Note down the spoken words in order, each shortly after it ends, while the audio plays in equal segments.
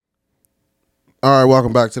All right,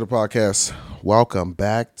 welcome back to the podcast. Welcome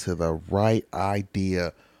back to the Right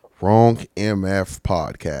Idea, Wrong MF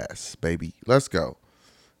podcast, baby. Let's go.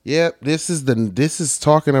 Yep, this is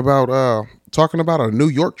talking about a New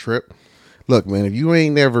York trip. Look, man, if you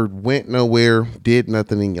ain't never went nowhere, did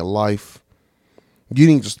nothing in your life, you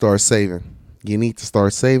need to start saving. You need to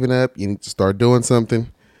start saving up. You need to start doing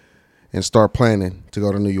something and start planning to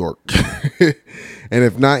go to New York. And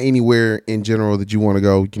if not anywhere in general that you want to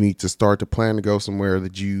go, you need to start to plan to go somewhere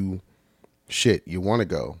that you want to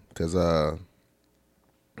go, because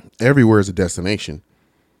everywhere is a destination.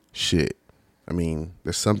 Shit. I mean,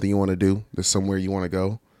 there's something you want to do. There's somewhere you want to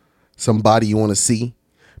go. Somebody you want to see.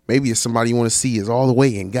 Maybe it's somebody you want to see is all the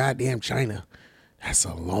way in goddamn China. That's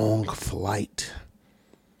a long flight.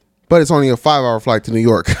 But it's only a 5-hour flight to New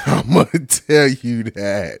York. I'm going to tell you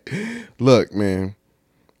that. Look, man,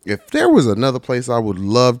 if there was another place I would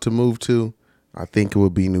love to move to, I think it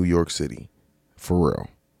would be New York City. For real.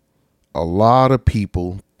 A lot of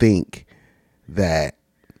people think that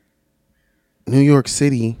New York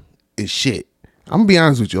City is shit. I'm going to be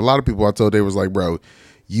honest with you. A lot of people I told, they was like, bro,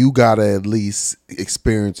 you got to at least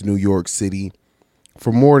experience New York City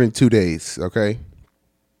for more than 2 days, okay?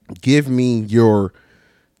 Give me your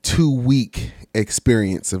 2-week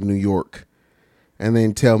experience of New York and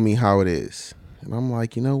then tell me how it is. And I'm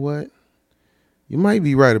like, you know what? You might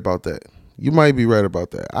be right about that. You might be right about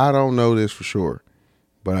that. I don't know this for sure,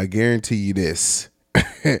 but I guarantee you this.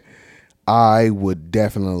 I would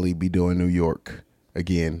definitely be doing New York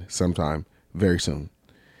again sometime very soon.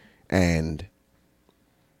 And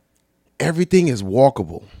everything is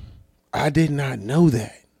walkable. I did not know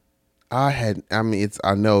that. I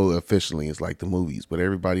know officially it's like the movies, but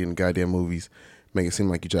everybody in the goddamn movies make it seem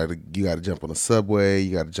like you got to jump on the subway,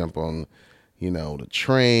 you got to jump on, the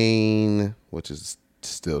train, which is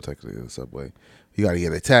still technically the subway. You got to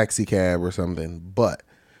get a taxi cab or something. But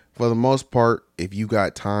for the most part, if you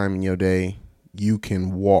got time in your day, you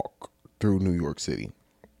can walk through New York City.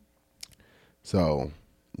 So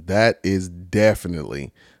that is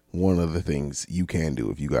definitely one of the things you can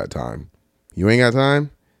do if you got time. You ain't got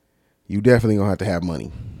time? You definitely gonna have to have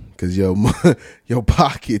money, because your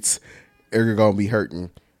pockets are gonna be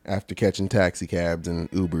hurting after catching taxi cabs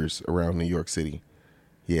and Ubers around New York City.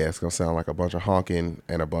 Yeah, it's gonna sound like a bunch of honking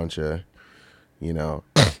and a bunch of, you know,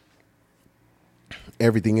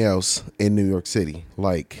 everything else in New York City,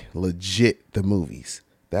 like legit the movies.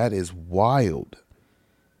 That is wild.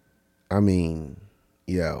 I mean,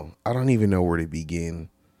 I don't even know where to begin.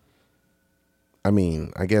 I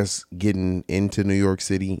mean, I guess getting into New York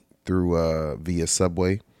City through via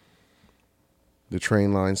subway, the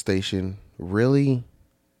train line station really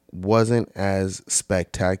wasn't as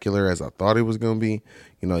spectacular as I thought it was going to be.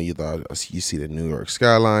 You thought you see the New York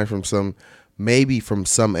skyline from some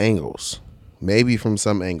angles,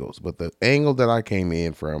 but the angle that I came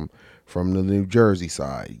in from the New Jersey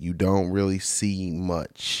side, you don't really see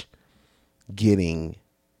much getting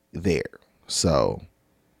there. So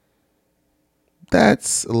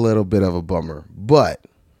that's a little bit of a bummer, but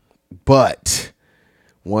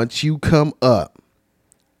once you come up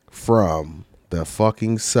from the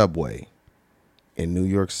fucking subway in New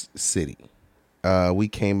York City, we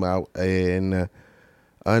came out in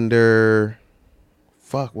under,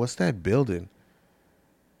 what's that building?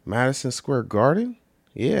 Madison Square Garden?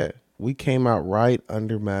 Yeah, we came out right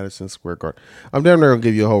under Madison Square Garden. I'm down there to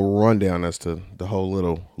give you a whole rundown as to the whole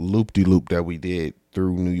little loop-de-loop that we did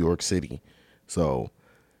through New York City. So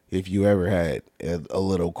if you ever had a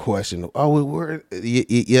little question,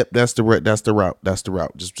 yep, that's the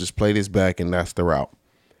route. Just play this back, and that's the route.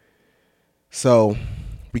 So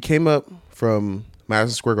we came up from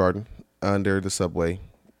Madison Square Garden under the subway,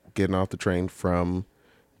 getting off the train from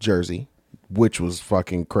Jersey, which was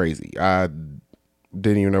fucking crazy. I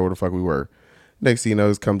didn't even know where the fuck we were. Next thing you know,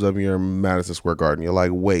 this comes up, and you're in Madison Square Garden. You're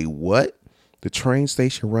like, wait, what? The train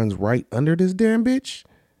station runs right under this damn bitch?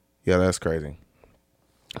 Yeah, that's crazy.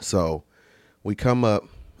 So we come up,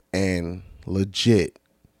 and legit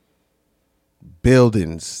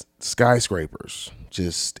buildings, skyscrapers,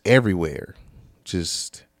 just everywhere.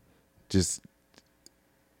 Just it's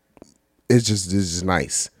just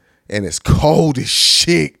nice. And it's cold as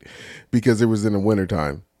shit because it was in the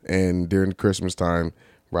wintertime. And during Christmas time,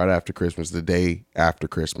 right after Christmas, the day after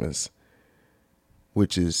Christmas,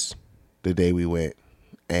 which is the day we went.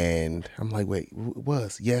 And I'm like, wait, it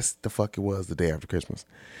was? Yes, the fuck it was the day after Christmas.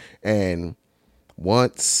 And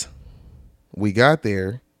once we got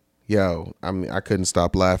there, I couldn't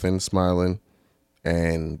stop laughing, smiling,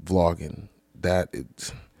 and vlogging.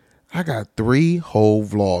 I got 3 whole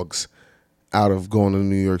vlogs out of going to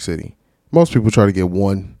New York City. Most people try to get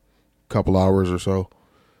one couple hours or so,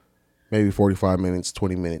 maybe 45 minutes,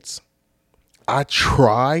 20 minutes. I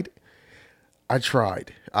tried.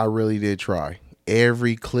 I really did try.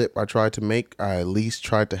 Every clip I tried to make, I at least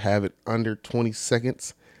tried to have it under 20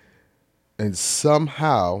 seconds. And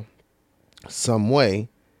somehow, some way,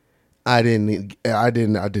 I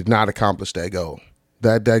did not accomplish that goal.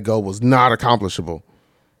 That goal was not accomplishable.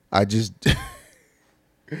 I just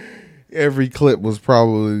every clip was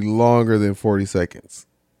probably longer than 40 seconds,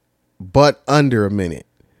 but under a minute.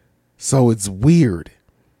 So it's weird.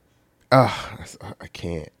 I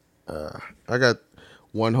can't. I got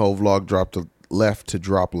one whole vlog to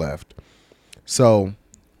drop left. So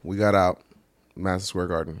we got out Madison Square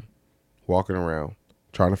Garden, walking around,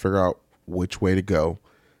 trying to figure out which way to go.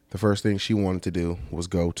 The first thing she wanted to do was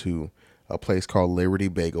go to a place called Liberty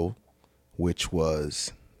Bagel, which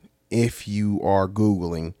was, if you are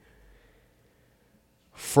Googling,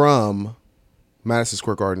 from Madison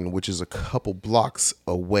Square Garden, which is a couple blocks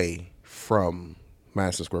away from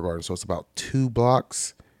Madison Square Garden. So it's about 2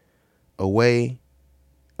 blocks away,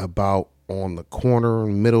 about on the corner,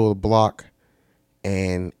 middle of the block.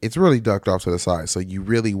 And it's really ducked off to the side. So you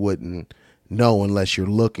really wouldn't know unless you're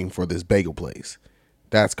looking for this bagel place.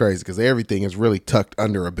 That's crazy because everything is really tucked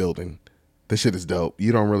under a building. This shit is dope.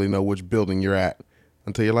 You don't really know which building you're at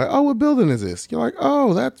until you're like, oh, what building is this? You're like,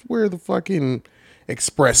 oh, that's where the fucking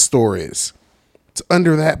Express store is. It's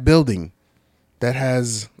under that building that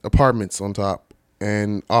has apartments on top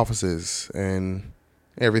and offices and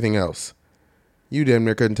everything else. You damn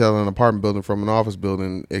near couldn't tell an apartment building from an office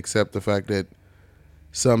building, except the fact that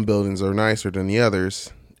some buildings are nicer than the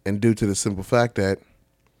others, and due to the simple fact that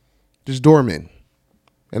there's doormen,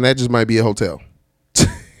 and that just might be a hotel.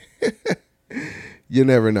 You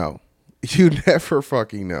never know. You never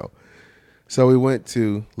fucking know. So we went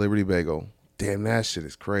to Liberty Bagel. Damn, that shit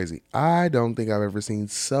is crazy. I don't think I've ever seen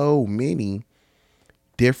so many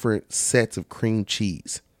different sets of cream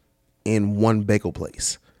cheese in one bagel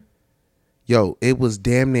place. Yo, it was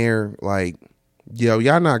damn near like, yo,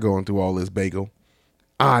 y'all not going through all this bagel.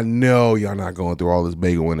 I know y'all not going through all this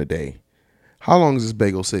bagel in a day. How long is this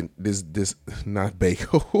bagel sitting? This not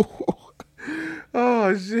bagel.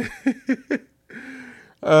 Oh shit.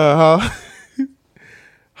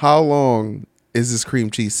 How long is this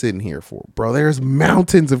cream cheese sitting here for? Bro, there's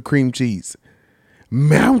mountains of cream cheese.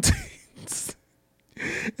 Mountains.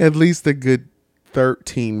 At least a good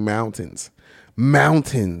 13 mountains.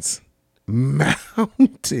 Mountains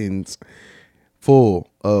full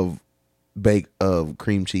of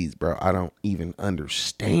cream cheese, bro. I don't even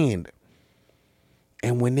understand.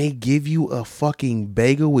 And when they give you a fucking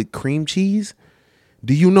bagel with cream cheese,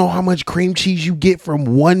 do you know how much cream cheese you get from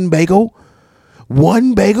one bagel?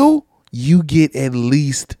 One bagel, you get at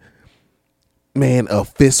least, man, a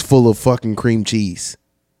fistful of fucking cream cheese.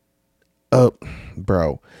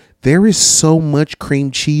 Bro, there is so much cream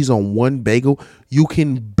cheese on one bagel. You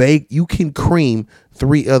can cream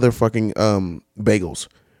 3 other fucking bagels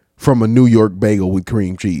from a New York bagel with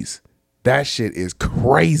cream cheese. That shit is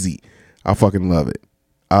crazy. I fucking love it.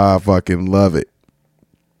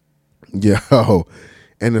 Yo,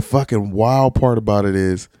 and the fucking wild part about it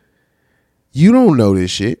is you don't know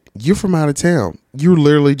this shit. You're from out of town. You're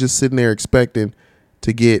literally just sitting there expecting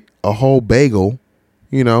to get a whole bagel,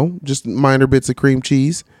 just minor bits of cream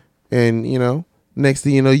cheese. And, next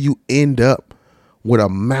thing you know, you end up with a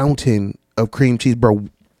mountain of cream cheese. Bro,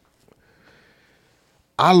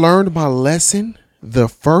 I learned my lesson the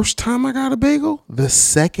first time I got a bagel. The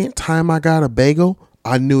second time I got a bagel,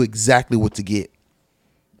 I knew exactly what to get.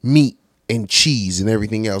 Meat and cheese and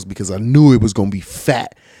everything else, because I knew it was going to be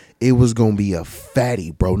fat. It was going to be a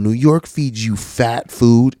fatty, bro. New York feeds you fat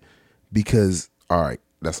food because, all right,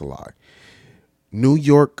 that's a lie. New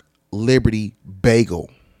York Liberty Bagel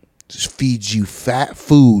just feeds you fat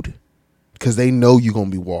food because they know you're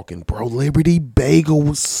going to be walking. Bro, Liberty Bagel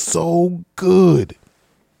was so good.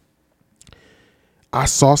 I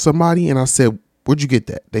saw somebody and I said, where'd you get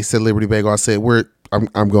that? They said Liberty Bagel. I said,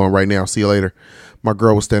 I'm going right now. See you later. My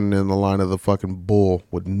girl was standing in the line of the fucking bull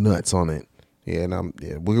with nuts on it. Yeah, and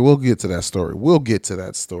we'll get to that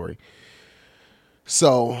story.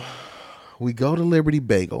 So we go to Liberty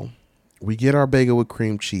Bagel. We get our bagel with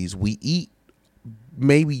cream cheese. We eat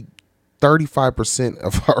maybe 35%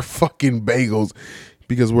 of our fucking bagels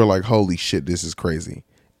because we're like, holy shit, this is crazy.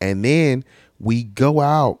 And then we go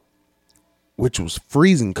out, which was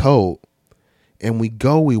freezing cold. And we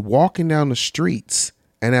walking down the streets.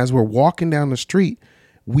 And as we're walking down the street,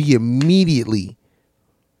 we immediately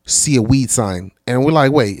see a weed sign. And we're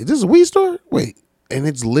like, wait, is this a weed store? Wait. And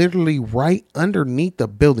it's literally right underneath the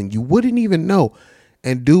building. You wouldn't even know.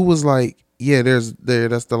 And dude was like, Yeah, that's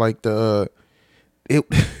the like the it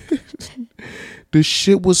the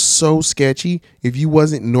shit was so sketchy. If you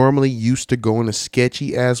wasn't normally used to going to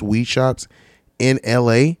sketchy ass weed shops in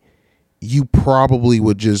LA, you probably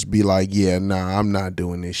would just be like, yeah, nah, I'm not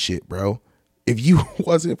doing this shit, bro. If you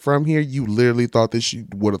wasn't from here, you literally thought this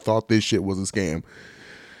shit would have thought this shit was a scam.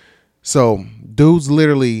 So, dude's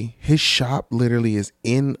literally, his shop literally is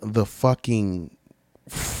in the fucking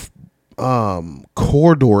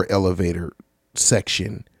corridor elevator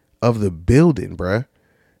section of the building, bruh.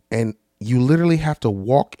 And you literally have to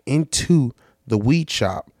walk into the weed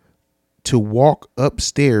shop to walk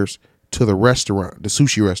upstairs to the restaurant, the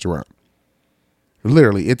sushi restaurant.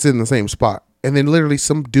 Literally, it's in the same spot. And then literally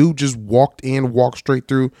some dude just walked straight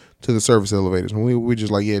through to the service elevators. And we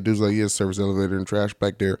just like, yeah, dude's like, yeah, service elevator and trash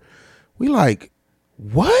back there. We like,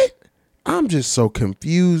 what? I'm just so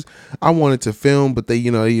confused. I wanted to film, but they,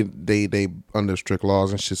 you know, they under strict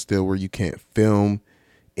laws and shit still where you can't film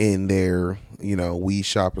in their, you know, weed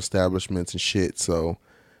shop establishments and shit. So,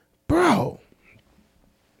 bro,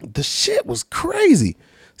 the shit was crazy.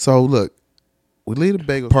 So look, we leave the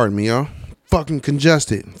bagel. Pardon me, y'all. Fucking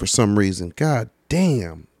congested for some reason. God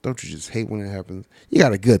damn. Don't you just hate when it happens? You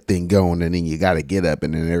got a good thing going and then you got to get up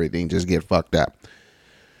and then everything just get fucked up.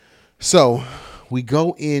 So we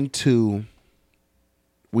go into,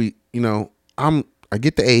 I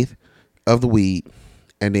get the 8th of the weed.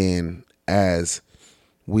 And then as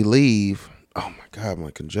we leave, oh my God,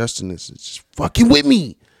 my congestion is just fucking with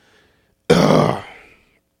me.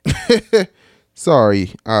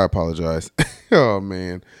 Sorry. I apologize. Oh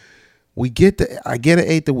man. I get an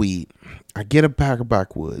 8th of weed. I get a pack of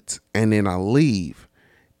backwoods, and then I leave.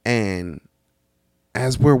 And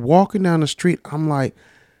as we're walking down the street, I'm like,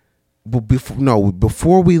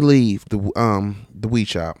 before we leave the weed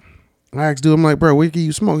shop, I asked dude, I'm like, bro, where can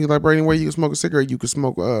you smoke? He's like, bro, anywhere you can smoke a cigarette, you can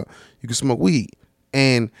smoke weed.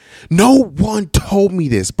 And no one told me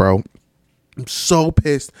this, bro. I'm so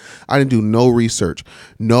pissed. I didn't do no research.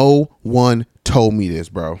 No one told me this,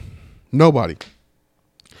 bro. Nobody.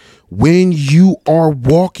 When you are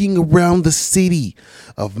walking around the city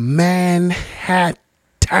of Manhattan,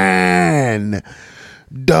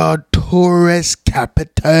 the tourist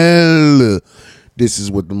capital, this is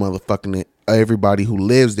what the motherfucking everybody who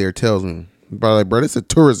lives there tells me. Bro, this is a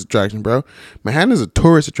tourist attraction, bro. Manhattan is a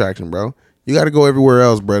tourist attraction, bro. You got to go everywhere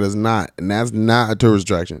else, bro. That's not a tourist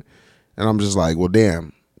attraction. And I'm just like, well,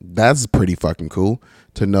 damn, that's pretty fucking cool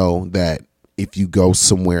to know that if you go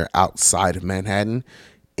somewhere outside of Manhattan,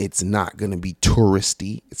 it's not going to be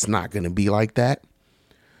touristy. It's not going to be like that.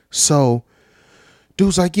 So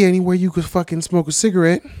dude's like, yeah, anywhere you could fucking smoke a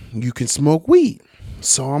cigarette, you can smoke weed.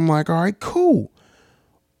 So I'm like, all right, cool.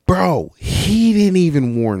 Bro, he didn't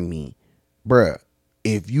even warn me. Bruh,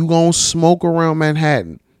 if you gonna smoke around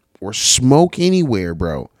Manhattan or smoke anywhere,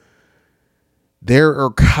 bro, there are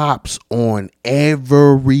cops on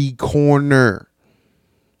every corner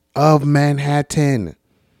of Manhattan.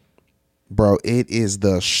 Bro, it is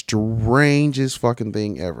the strangest fucking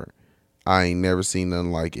thing ever. I ain't never seen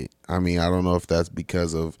nothing like it. I mean, I don't know if that's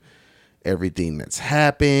because of everything that's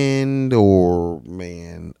happened or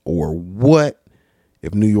what.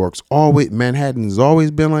 If Manhattan has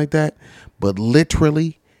always been like that. But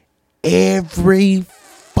literally every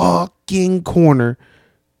fucking corner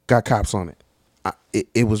got cops on it.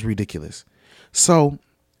 It was ridiculous. So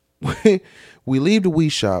we leave the weed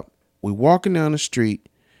shop. We walking down the street.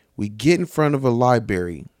 We get in front of a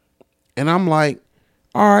library, and I'm like,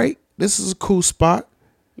 all right, this is a cool spot,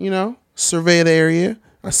 survey the area.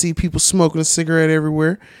 I see people smoking a cigarette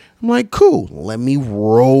everywhere. I'm like, cool, let me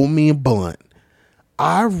roll me a blunt.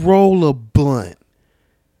 I roll a blunt,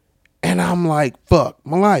 and I'm like, fuck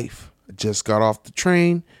my life. I just got off the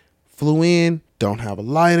train, flew in, don't have a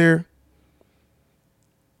lighter,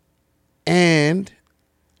 and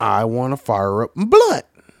I want to fire up my blunt.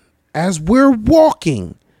 As we're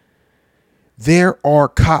walking, there are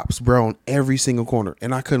cops, bro, on every single corner.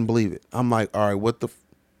 And I couldn't believe it. I'm like, all right, what,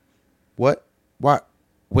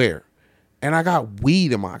 where? And I got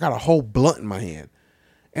weed I got a whole blunt in my hand.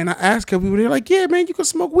 And I asked people, they're like, yeah, man, you can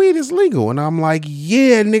smoke weed. It's legal. And I'm like,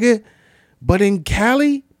 yeah, nigga. But in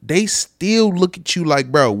Cali, they still look at you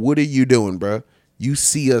like, bro, what are you doing, bro? You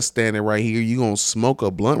see us standing right here. You gonna smoke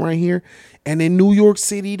a blunt right here? And in New York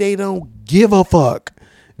City, they don't give a fuck.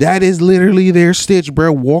 That is literally their stitch,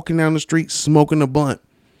 bro. Walking down the street, smoking a blunt.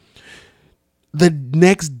 The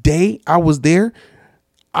next day I was there,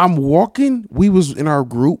 I'm walking. We was in our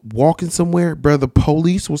group walking somewhere, bro. The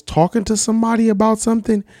police was talking to somebody about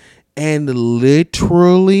something. And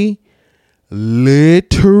literally, the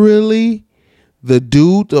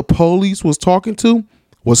dude the police was talking to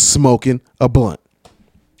was smoking a blunt,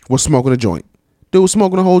 was smoking a joint. Dude was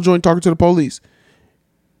smoking a whole joint talking to the police.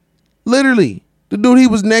 Literally, the dude he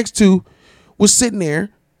was next to was sitting there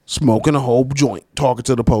smoking a whole joint talking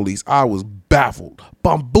to the police. I was baffled.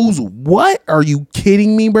 Bamboozled. What? Are you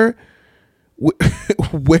kidding me, bro?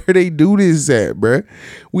 Where they do this at, bro?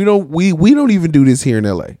 We don't even do this here in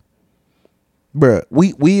LA. Bruh,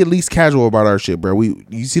 we at least casual about our shit, bro.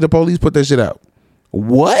 You see the police put that shit out.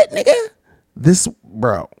 What, nigga? This,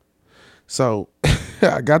 bro. So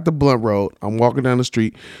I got the blunt rolled. I'm walking down the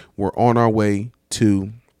street. We're on our way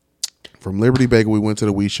from Liberty Bagel. We went to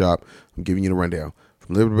the weed shop. I'm giving you the rundown.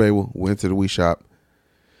 From Liberty Bagel, went to the weed shop,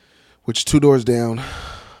 which is 2 doors down,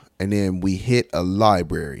 and then we hit a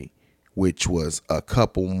library, which was a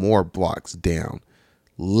couple more blocks down.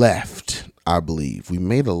 Left, I believe. We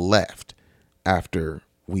made a left after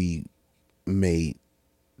we made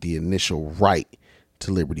the initial right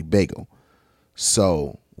to Liberty Bagel.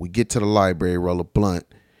 So we get to the library, roll a blunt,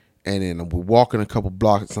 and then we're walking a couple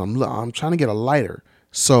blocks, and I'm trying to get a lighter.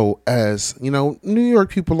 So as you know, New York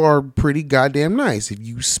people are pretty goddamn nice. If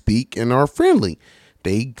you speak and are friendly,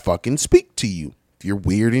 they fucking speak to you. If you're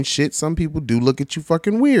weird and shit, some people do look at you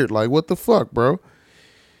fucking weird. Like, what the fuck, bro?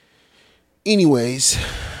 Anyways,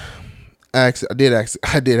 I did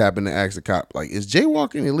happen to ask the cop, like, is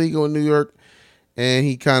jaywalking illegal in New York? And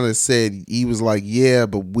he kind of said, he was like, yeah,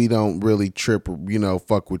 but we don't really trip or,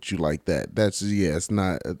 fuck with you like that. It's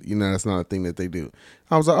not, that's not a thing that they do.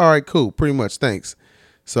 I was like, all right, cool. Pretty much. Thanks.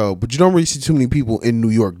 So, but you don't really see too many people in New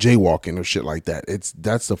York jaywalking or shit like that.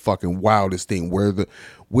 That's the fucking wildest thing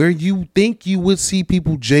where you think you would see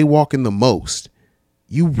people jaywalking the most.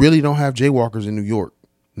 You really don't have jaywalkers in New York.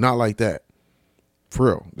 Not like that. For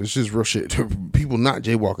real. This is real shit. People not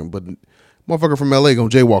jaywalking, but motherfucker from LA gonna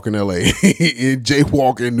jaywalk in LA.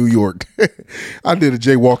 Jaywalk in New York. I did a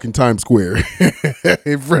jaywalk in Times Square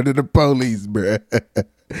in front of the police, bruh.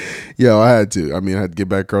 Yo, I had to. I had to get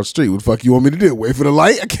back across the street. What the fuck you want me to do? Wait for the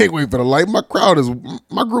light? I can't wait for the light.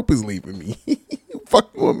 My group is leaving me. What the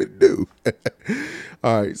fuck you want me to do?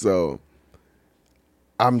 All right, so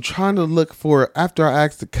I'm trying to look for, after I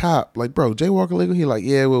asked the cop, like, bro, jaywalking legal? He like,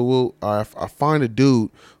 yeah, well, I find a dude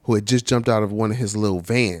who had just jumped out of one of his little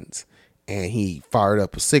vans, and he fired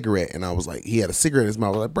up a cigarette, and I was like, he had a cigarette in his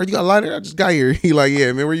mouth. I was like, bro, you got a lighter? I just got here. He like,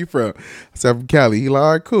 yeah, man, where you from? I said, I'm from Cali. He like,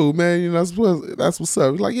 all right, cool, man, that's what's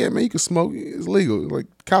up. He's like, yeah, man, you can smoke. It's legal. Like,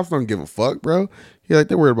 cops don't give a fuck, bro. He like,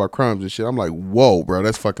 they're worried about crimes and shit. I'm like, whoa, bro,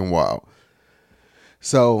 that's fucking wild.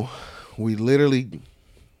 So we literally,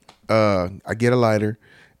 I get a lighter.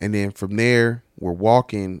 And then from there, we're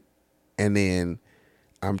walking, and then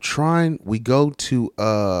we go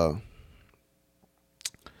to,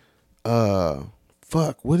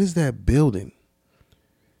 fuck, what is that building?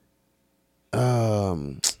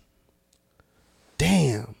 Damn,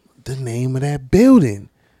 the name of that building.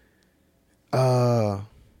 Not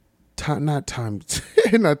Times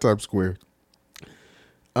Square.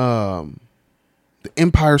 The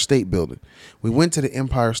Empire State Building. We went to the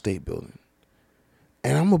Empire State Building.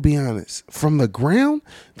 And I'm going to be honest, from the ground,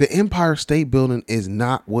 the Empire State Building is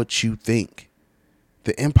not what you think.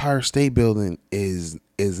 The Empire State Building is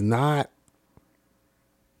not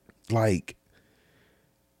like,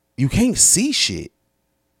 you can't see shit.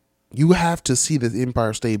 You have to see the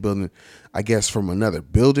Empire State Building, I guess, from another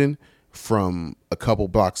building, from a couple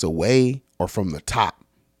blocks away, or from the top.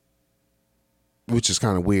 Which is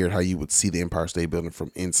kind of weird how you would see the Empire State Building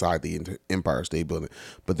from inside the Empire State Building,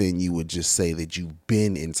 but then you would just say that you've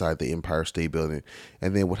been inside the Empire State Building,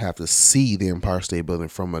 and then would have to see the Empire State Building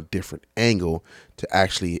from a different angle to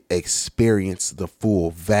actually experience the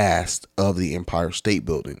full vast of the Empire State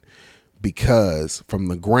Building. Because from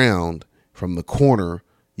the ground, from the corner,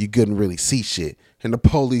 you couldn't really see shit. And the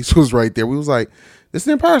police was right there. We was like, this is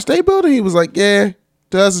the Empire State Building? He was like, yeah.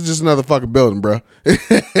 To us, it's just another fucking building, bro.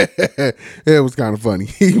 It was kind of funny.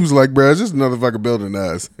 He was like, bro, it's just another fucking building to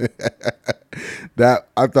us.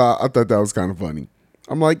 I thought that was kind of funny.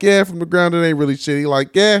 I'm like, yeah, from the ground, it ain't really shit. He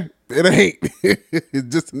like, yeah, it ain't. It's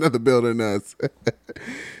just another building to us.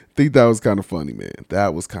 Think that was kind of funny, man.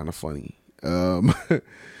 That was kind of funny. And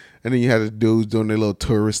then you had the dudes doing their little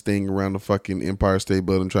tourist thing around the fucking Empire State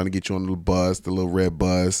Building, trying to get you on the bus, the little red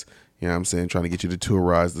bus. You know what I'm saying? Trying to get you to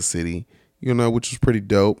tourize the city. Which was pretty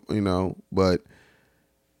dope, but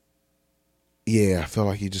yeah, I felt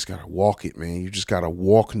like you just got to walk it, man. You just got to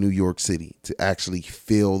walk New York City to actually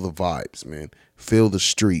feel the vibes, man. Feel the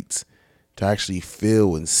streets, to actually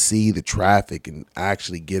feel and see the traffic and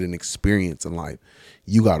actually get an experience in life.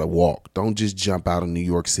 You got to walk. Don't just jump out of New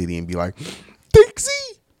York City and be like, taxi,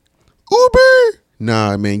 Uber.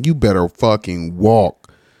 Nah, man, you better fucking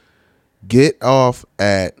walk. Get off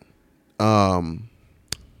at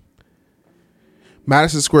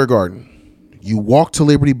Madison Square Garden. You walk to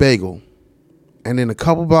Liberty Bagel. And then a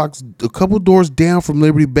couple doors down from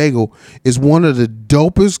Liberty Bagel is one of the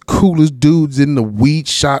dopest, coolest dudes in the weed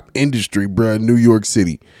shop industry, bruh, in New York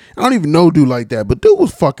City. I don't even know a dude like that, but dude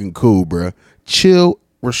was fucking cool, bruh. Chill,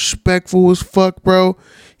 respectful as fuck, bro.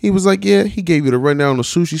 He was like, yeah, he gave you the rundown on the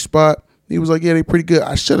sushi spot. He was like, yeah, they pretty good.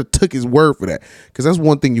 I should have took his word for that, because that's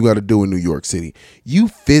one thing you got to do in New York City. You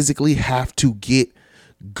physically have to get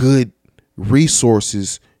good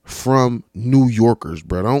resources from New Yorkers,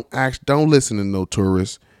 bro. Don't listen to no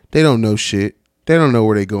tourists. They don't know shit. They don't know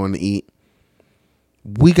where they going to eat.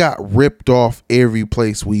 We got ripped off every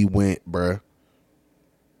place we went, bro.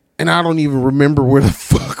 And I don't even remember where the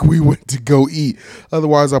fuck we went to go eat.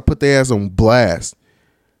 Otherwise, I put their ass on blast.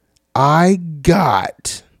 I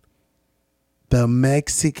got the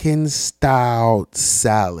Mexican style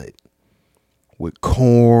salad with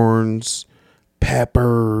corns,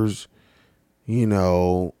 peppers, you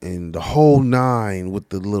know, and the whole nine with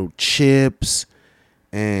the little chips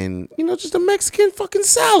and, you know, just a Mexican fucking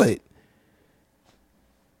salad.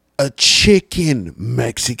 A chicken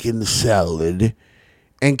Mexican salad.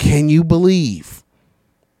 And can you believe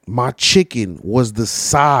my chicken was the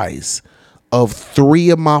size of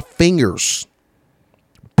 3 of my fingers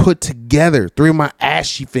put together, 3 of my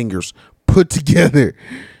ashy fingers put together.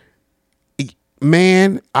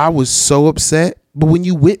 Man, I was so upset. But when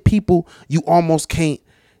you with people, you almost can't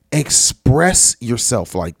express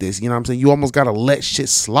yourself like this. You know what I'm saying? You almost got to let shit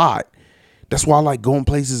slide. That's why I like going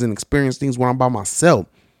places and experience things when I'm by myself,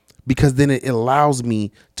 because then it allows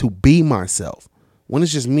me to be myself. When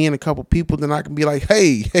it's just me and a couple people, then I can be like,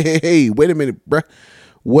 hey, wait a minute, bruh.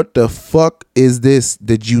 What the fuck is this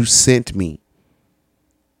that you sent me?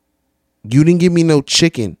 You didn't give me no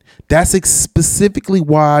chicken. That's specifically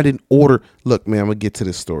why I didn't order. Look, man, I'm going to get to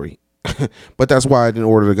this story. But that's why I didn't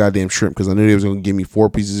order the goddamn shrimp, because I knew they was going to give me 4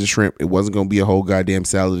 pieces of shrimp. It wasn't going to be a whole goddamn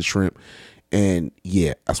salad of shrimp. And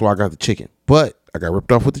yeah, that's why I got the chicken. But I got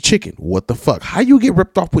ripped off with the chicken. What the fuck? How you get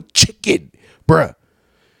ripped off with chicken, bruh?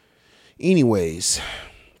 Anyways,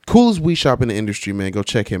 coolest weed shop in the industry, man. Go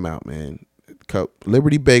check him out, man.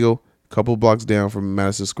 Liberty Bagel, a couple blocks down from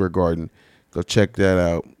Madison Square Garden. Go check that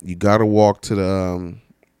out. You got to walk to the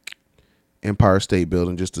Empire State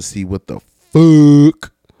Building just to see what the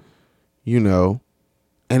fuck, you know.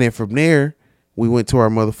 And then from there, we went to our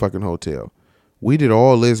motherfucking hotel. We did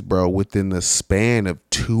all this, bro, within the span of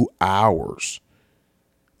 2 hours.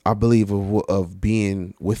 I believe of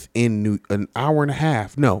being within an hour and a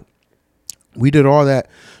half. No, we did all that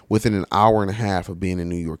within an hour and a half of being in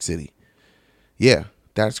New York City. Yeah,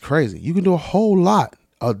 that's crazy. You can do a whole lot.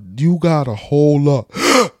 You got a whole lot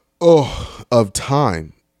of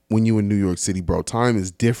time when you in New York City, bro. Time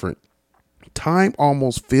is different. Time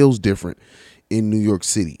almost feels different in New York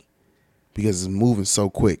City because it's moving so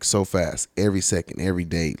quick, so fast, every second, every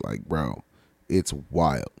day. Like, bro, it's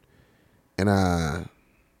wild. And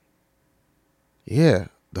yeah,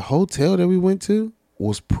 the hotel that we went to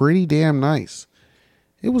was pretty damn nice.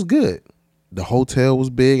 It was good. The hotel was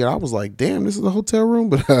big, and I was like, damn, this is a hotel room?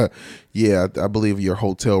 But yeah, I believe your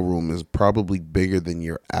hotel room is probably bigger than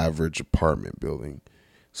your average apartment building.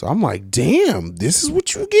 So I'm like, damn, this is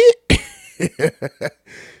what you get?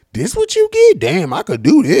 This what you get? Damn, I could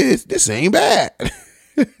do this. This ain't bad.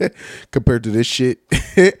 Compared to this shit,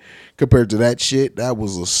 compared to that shit, that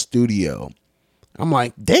was a studio. I'm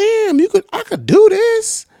like, damn, I could do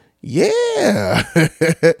this. Yeah.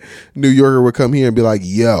 New Yorker would come here and be like,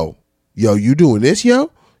 yo, you doing this,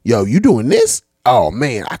 yo, you doing this? Oh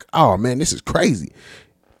man, this is crazy.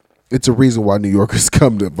 It's a reason why New Yorkers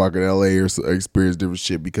come to fucking LA or experience different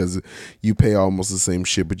shit, because you pay almost the same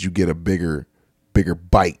shit, but you get a bigger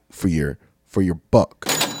bite for your buck.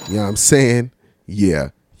 You know what I'm saying? Yeah.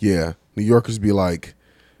 New Yorkers be like,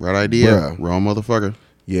 right idea, bruh, wrong motherfucker.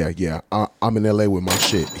 Yeah. I'm in LA with my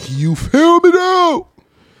shit. You feel me though?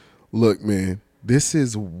 Look, man, this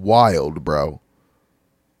is wild, bro.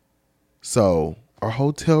 So our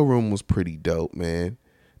hotel room was pretty dope, man.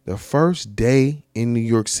 The first day in New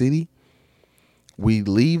York City, we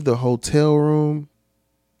leave the hotel room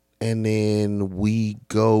and then we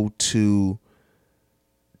go to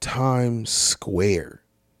Times Square.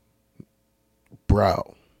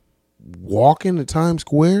 Bro, walking to Times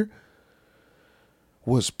Square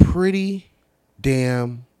was pretty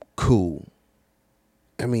damn cool.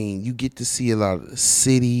 I mean, you get to see a lot of the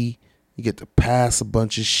city. You get to pass a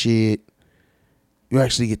bunch of shit. You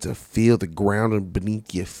actually get to feel the ground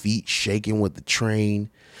beneath your feet shaking with the train.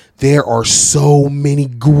 There are so many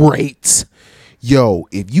greats. Yo,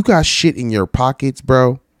 if you got shit in your pockets,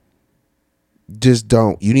 bro, Just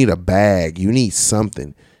don't. You need a bag. You need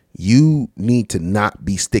something. You need to not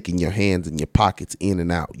be sticking your hands in your pockets in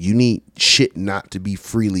and out. You need shit not to be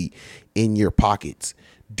freely in your pockets.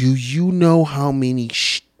 Do you know how many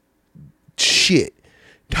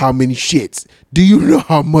how many shits? Do you know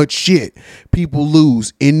how much shit people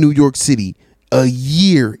lose in New York City a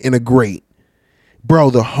year in a grate?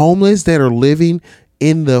 Bro, the homeless that are living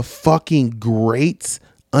in the fucking grates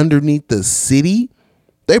underneath the city,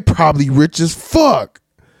 they probably rich as fuck.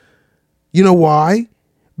 You know why?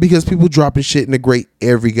 Because people dropping shit in the grate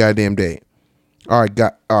every goddamn day. All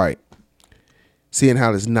right. Seeing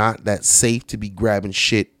how it's not that safe to be grabbing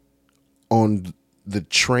shit on the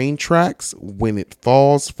train tracks when it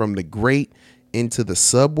falls from the grate into the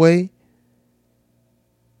subway,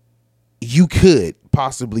 you could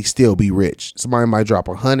possibly still be rich. Somebody might drop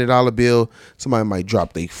 $100 bill. Somebody might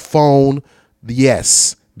drop their phone.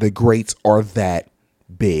 Yes, the grates are that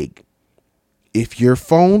big. If your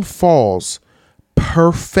phone falls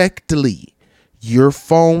perfectly, your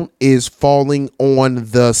phone is falling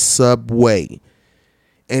on the subway.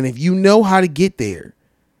 And if you know how to get there,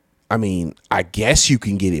 I mean, I guess you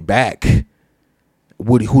can get it back.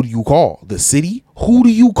 Who do you call? The city? Who do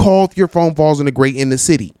you call if your phone falls in the grate in the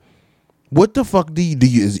city? What the fuck do you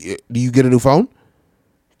do? Do you get a new phone?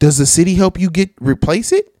 Does the city help you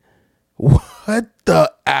replace it? What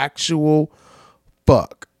the actual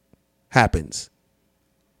fuck happens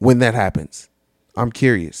when that happens? I'm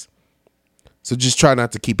curious. So just try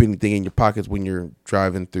not to keep anything in your pockets when you're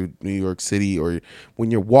driving through New York City or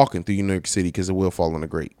when you're walking through New York City, because it will fall in the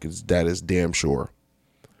grate, because that is damn sure.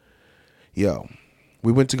 Yo,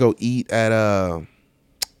 we went to go eat at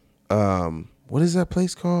what is that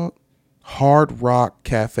place called? Hard Rock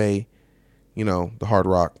Cafe. You know, the Hard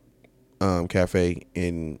Rock Cafe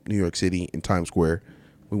in New York City in Times Square.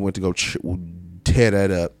 We went to go tear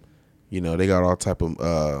that up. You know, they got all type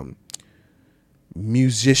of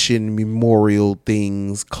musician memorial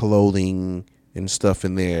things, clothing and stuff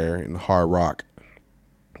in there in Hard Rock.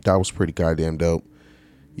 That was pretty goddamn dope.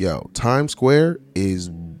 Yo, Times Square is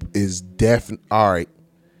definitely all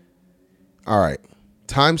right.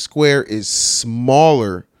 Times Square is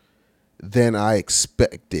smaller than I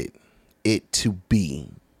expected it to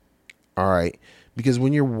be. All right, because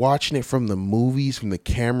when you're watching it from the movies, from the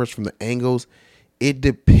cameras, from the angles, it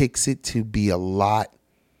depicts it to be a lot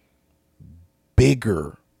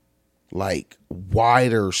bigger, like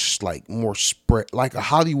wider, like more spread, like a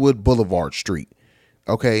Hollywood Boulevard street.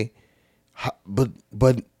 Okay, but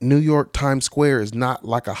New York Times Square is not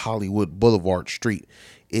like a Hollywood Boulevard street.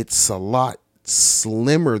 It's a lot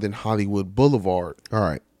slimmer than Hollywood Boulevard. All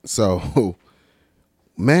right, so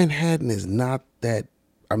Manhattan is not that.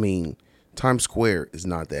 I mean, Times Square is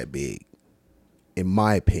not that big, in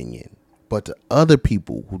my opinion. But to other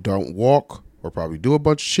people who don't walk or probably do a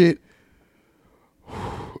bunch of shit,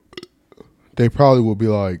 they probably will be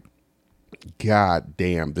like, God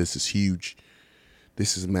damn, this is huge.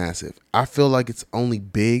 This is massive. I feel like it's only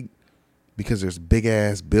big because there's big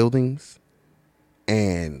ass buildings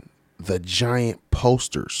and the giant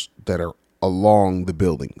posters that are along the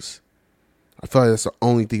buildings. I feel like that's the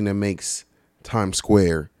only thing that makes Times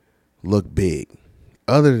Square look big.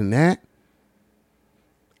 Other than that,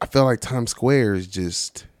 I feel like Times Square is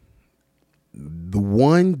just the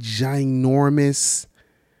one ginormous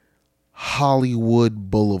Hollywood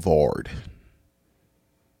Boulevard.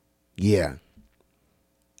 Yeah.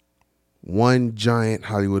 One giant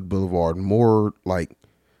Hollywood Boulevard. One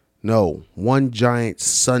giant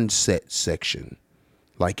Sunset section.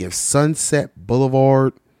 Like if Sunset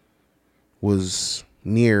Boulevard was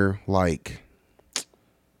near like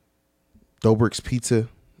Dobrik's Pizza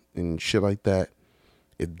and shit like that,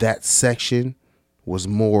 if that section was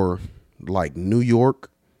more like New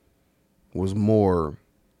York, was more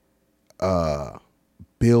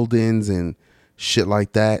buildings and shit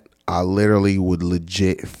like that, I literally would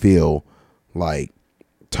legit feel like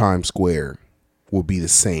Times Square would be the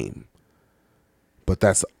same. But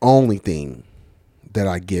that's the only thing that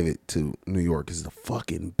I give it to New York is the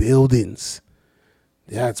fucking buildings.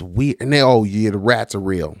 That's weird. And the rats are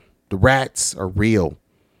real. The rats are real.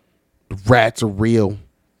 The rats are real.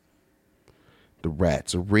 The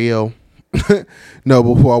rats are real. No,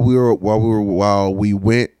 but while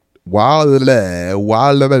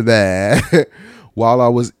I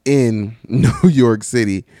was in New York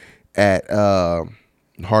City at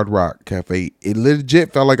Hard Rock Cafe, it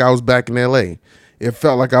legit felt like I was back in LA. It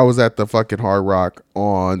felt like I was at the fucking Hard Rock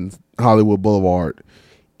on Hollywood Boulevard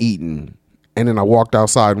eating. And then I walked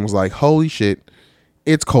outside and was like, holy shit,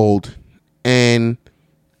 it's cold and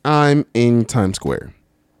I'm in Times Square.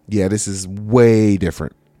 Yeah, this is way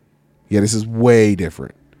different. Yeah, this is way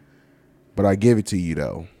different. But I give it to you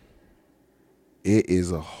though. It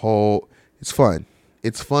is it's fun.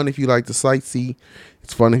 It's fun if you like to sightsee.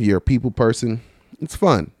 It's fun if you're a people person. It's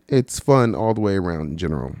fun. It's fun all the way around in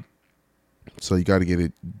general. So you gotta give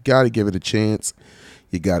it a chance.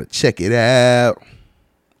 You gotta check it out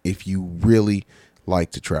if you really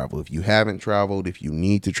like to travel. If you haven't traveled, if you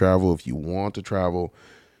need to travel, if you want to travel,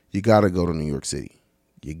 you gotta go to New York City.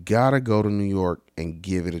 You gotta go to New York and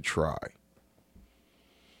give it a try.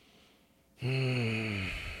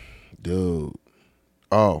 Dude.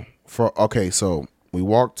 So we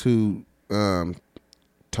walked to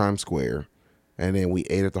Times Square, and then we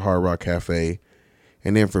ate at the Hard Rock Cafe,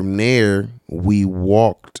 and then from there we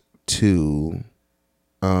walked to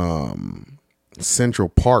Central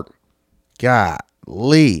Park.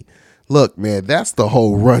 Golly. Look, man, that's the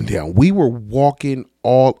whole rundown. We were walking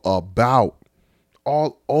all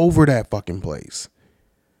over that fucking place.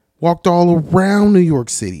 Walked all around New York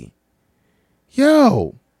City.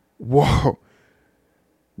 Yo. Whoa.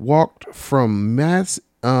 Walked from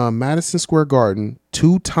Madison Square Garden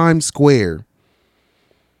to Times Square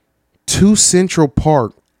to Central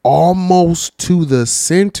Park, almost to the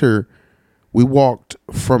center. We walked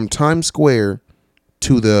from Times Square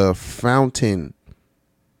to the fountain.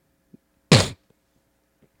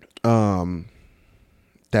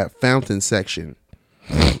 That fountain section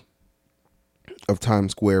of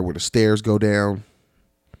Times Square where the stairs go down.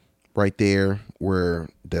 Right there where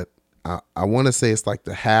I want to say it's like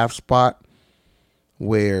the half spot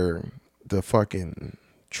where the fucking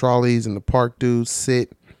trolleys and the park dudes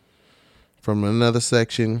sit from another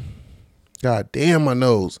section. God damn, my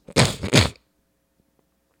nose.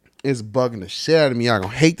 It's bugging the shit out of me. Y'all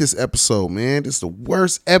gonna hate this episode, man. This is the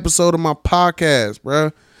worst episode of my podcast,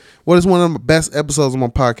 bro. What is one of the best episodes of my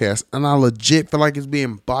podcast? And I legit feel like it's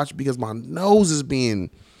being botched because my nose is being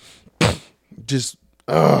just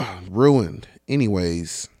ruined.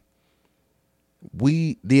 Anyways,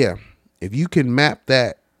 if you can map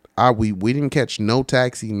that, we didn't catch no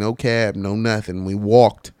taxi, no cab, no nothing. We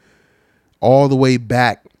walked all the way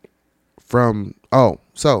back from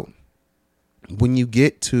so when you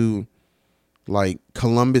get to like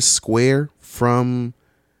Columbus Square from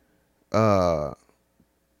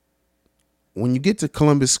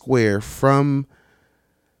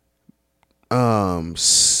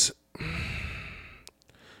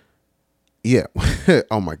yeah.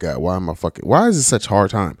 Oh my God. Why is it such a hard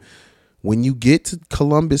time? When you get to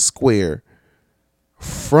Columbus Square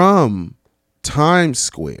from Times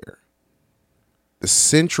Square, the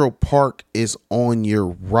Central Park is on your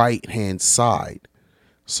right hand side.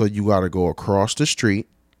 So you got to go across the street,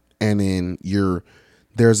 and then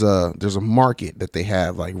there's a market that they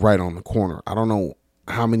have like right on the corner. I don't know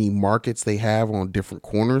how many markets they have on different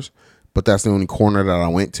corners, but that's the only corner that I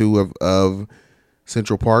went to of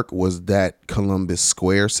Central Park was that Columbus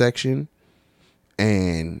Square section.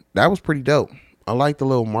 And that was pretty dope. I like the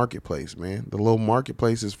little marketplace, man. The little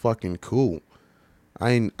marketplace is fucking cool.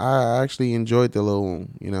 I actually enjoyed the little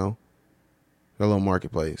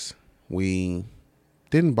marketplace. We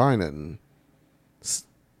didn't buy nothing.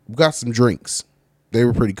 We got some drinks. They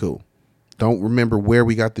were pretty cool. Don't remember where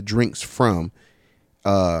we got the drinks from.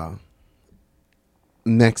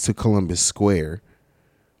 Next to Columbus Square,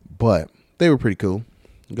 but they were pretty cool.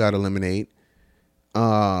 Got a lemonade.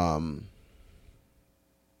 I'm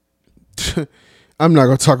not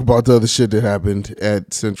gonna talk about the other shit that happened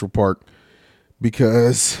at Central Park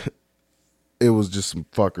because it was just some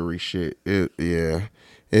fuckery shit. It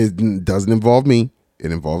doesn't involve me.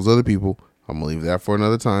 It involves other people. I'm gonna leave that for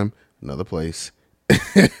another time, another place.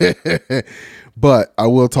 But I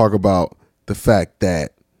will talk about the fact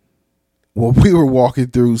that when we were walking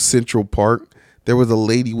through Central Park, there was a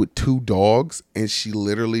lady with 2 dogs, and she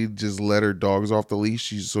literally just let her dogs off the leash.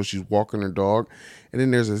 She's walking her dog. And then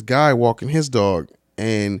there's this guy walking his dog,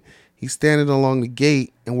 and he's standing along the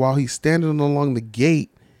gate. And while he's standing along the gate,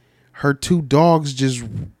 her 2 dogs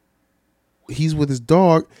he's with his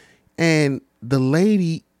dog, and the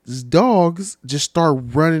lady's dogs just start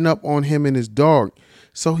running up on him and his dog.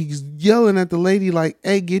 So he's yelling at the lady like,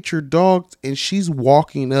 hey, get your dogs. And she's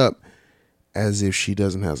walking up as if she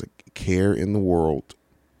doesn't have a care in the world.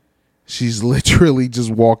 She's literally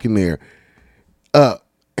just walking there.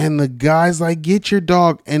 And the guy's like, get your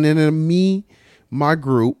dog. And then my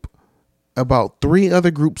group, about 3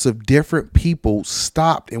 other groups of different people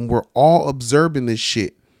stopped, and we're all observing this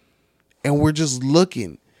shit. And we're just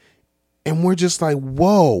looking. And we're just like,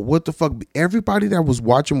 whoa, what the fuck? Everybody that was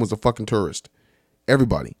watching was a fucking tourist.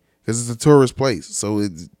 Everybody. Because it's a tourist place. So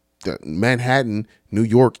Manhattan, New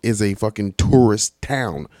York is a fucking tourist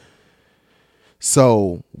town.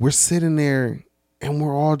 So we're sitting there and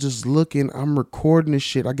we're all just looking. I'm recording this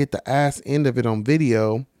shit. I get the ass end of it on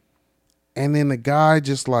video. And then the guy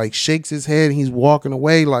just like shakes his head and he's walking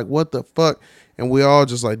away like, what the fuck? And we all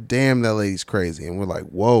just like, damn, that lady's crazy. And we're like,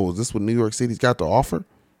 whoa, is this what New York City's got to offer?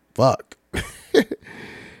 Fuck.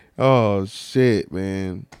 Oh, shit,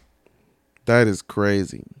 man. That is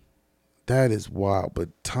crazy. That is wild.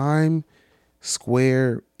 But Times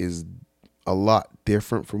Square is a lot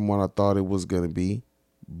different from what I thought it was going to be.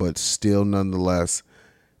 But still, nonetheless,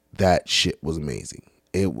 that shit was amazing.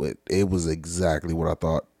 It was exactly what I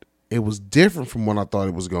thought. It was different from what I thought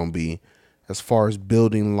it was going to be as far as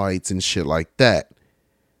building lights and shit like that.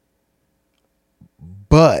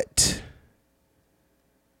 But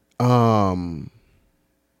the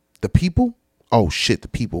people, oh shit, the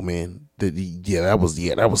people, man. That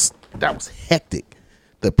was hectic.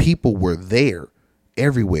 The people were there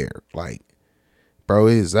everywhere. Like, bro,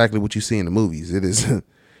 it is exactly what you see in the movies. It is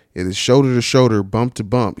shoulder to shoulder, bump to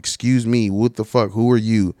bump. Excuse me, what the fuck? Who are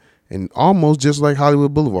you? And almost just like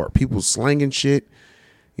Hollywood Boulevard, people slanging shit,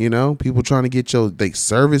 people trying to get they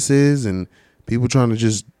services and people trying to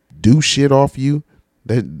just do shit off you.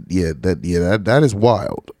 That is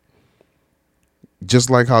wild. Just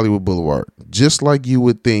like Hollywood Boulevard, just like you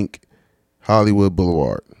would think Hollywood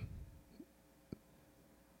Boulevard.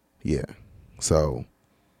 Yeah. So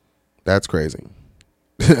that's crazy.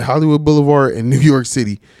 Hollywood Boulevard and New York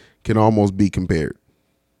City can almost be compared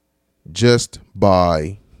just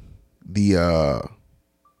by the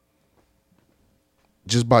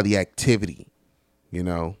activity,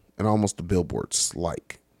 and almost the billboards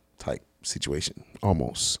like type situation.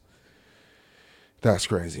 Almost. That's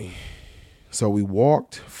crazy. So we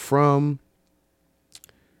walked from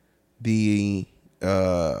the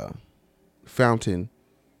fountain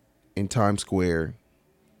in Times Square,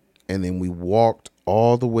 and then we walked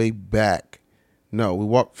all the way back. No, we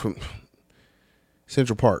walked from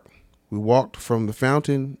Central Park. We walked from the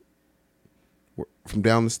fountain, from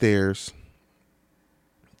down the stairs,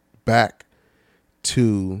 back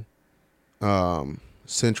to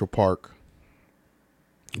Central Park.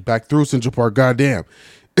 Back through Central Park, goddamn.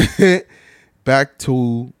 Back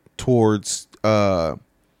towards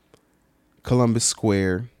Columbus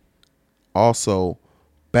Square. Also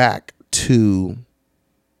back down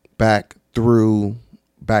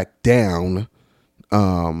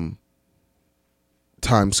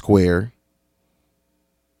Times Square.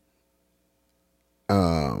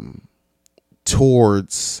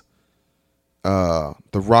 Towards the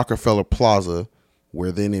Rockefeller Plaza,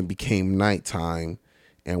 where then it became nighttime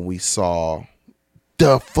and we saw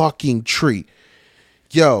the fucking tree.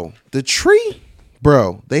 Yo, the tree,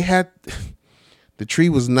 bro, the tree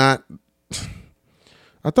was not,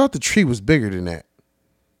 I thought the tree was bigger than that.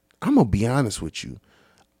 I'm going to be honest with you.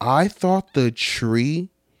 I thought the tree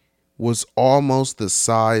was almost the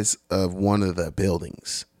size of one of the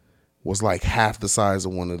buildings. Was like half the size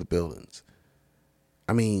of one of the buildings.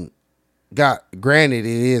 I mean, granted, it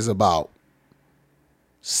is about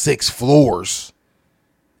 6 floors,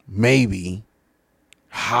 maybe,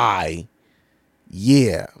 high.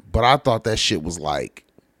 Yeah, but I thought that shit was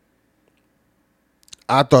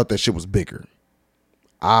bigger.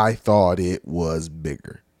 I thought it was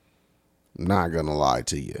bigger. Not gonna lie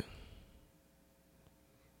to you.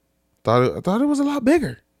 I thought it was a lot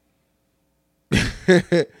bigger.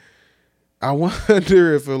 I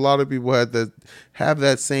wonder if a lot of people have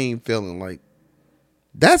that same feeling. Like,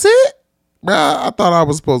 that's it, bro. I thought I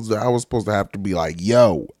was supposed to have to be like,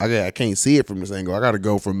 yo, I can't see it from this angle. I got to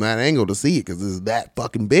go from that angle to see it because it's that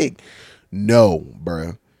fucking big. No,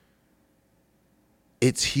 bro.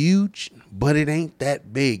 It's huge, but it ain't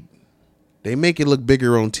that big. They make it look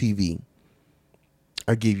bigger on TV.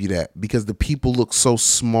 I give you that because the people look so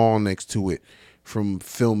small next to it from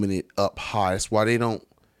filming it up high. That's why they don't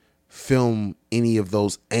film any of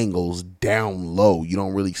those angles down low. You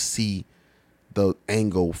don't really see the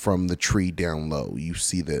angle from the tree down low. You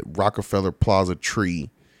see the Rockefeller Plaza tree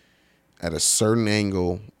at a certain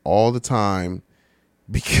angle all the time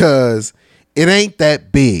because it ain't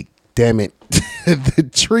that big. Damn it. The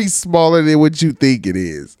tree's smaller than what you think it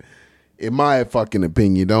is. In my fucking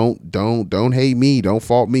opinion. Don't hate me. Don't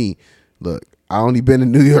fault me. Look, I only been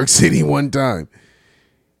in New York City one time.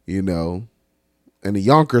 And the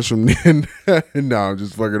Yonkers from then. No, I'm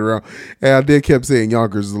just fucking around. And I kept saying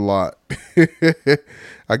Yonkers a lot.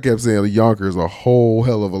 I kept saying Yonkers a whole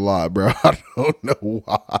hell of a lot, bro. I don't know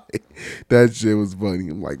why. That shit was funny.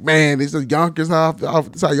 I'm like, man, it's just Yonkers.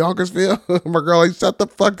 That's how Yonkers feel. My girl, like, shut the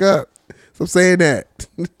fuck up. Stop saying that.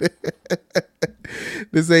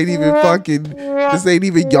 This ain't even fucking. This ain't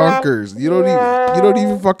even Yonkers. You don't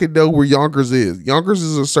even fucking know where Yonkers is. Yonkers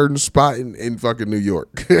is a certain spot in fucking New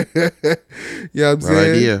York. You know what I'm saying? Right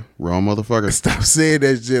idea. Wrong motherfucker. Stop saying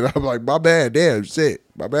that shit. I'm like, my bad. Damn shit.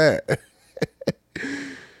 My bad.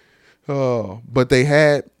 Oh, but they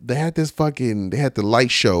had this fucking, they had the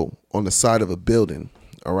light show on the side of a building.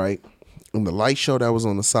 All right. And the light show that was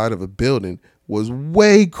on the side of a building was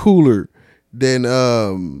way cooler than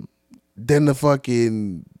the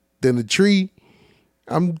tree.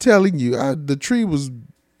 I'm telling you, the tree was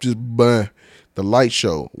just the light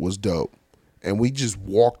show was dope. And we just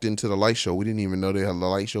walked into the light show. We didn't even know the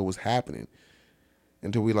light show was happening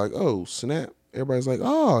until we like, oh, snap. Everybody's like,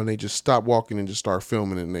 oh, and they just stop walking and just start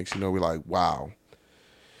filming. And next, we're like, wow.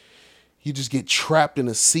 You just get trapped in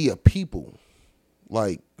a sea of people,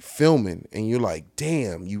 like filming, and you're like,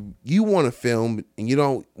 damn, you want to film and you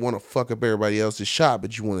don't want to fuck up everybody else's shot,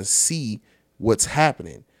 but you want to see what's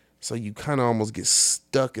happening. So you kind of almost get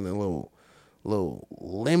stuck in a little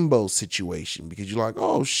limbo situation because you're like,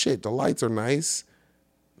 oh shit, the lights are nice.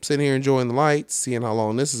 I'm sitting here enjoying the lights, seeing how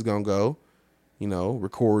long this is gonna go.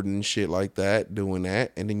 Recording shit like that, doing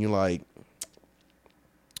that. And then you're like,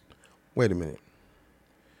 wait a minute.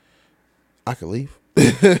 I could leave.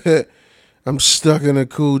 I'm stuck in a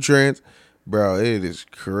cool trance. Bro, it is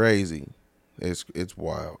crazy. It's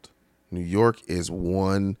wild. New York is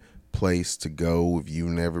one place to go if you've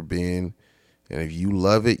never been. And if you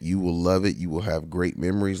love it, you will love it. You will have great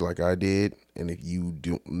memories like I did. And if you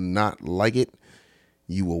do not like it,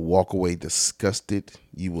 you will walk away disgusted.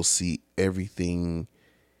 You will see everything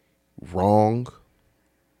wrong.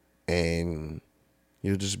 And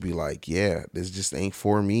you'll just be like, yeah, this just ain't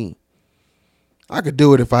for me. I could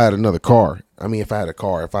do it if I had another car. I mean, if I had a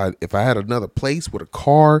car. If I had another place with a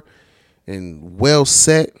car and well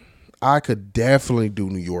set, I could definitely do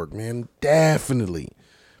New York, man. Definitely.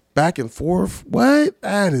 Back and forth. What?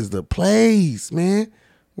 That is the place, man.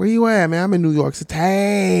 Where you at, man? I'm in New York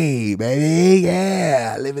City, baby.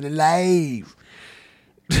 Yeah, living a life.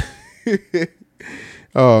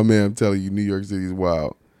 Oh, man, I'm telling you, New York City is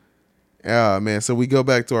wild. Yeah, man. So we go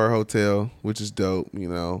back to our hotel, which is dope,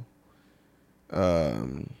 And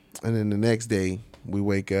then the next day, we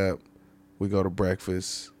wake up, we go to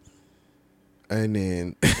breakfast, and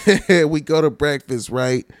then we go to breakfast,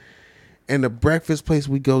 right? And the breakfast place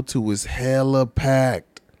we go to is hella packed.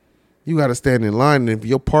 You got to stand in line, and if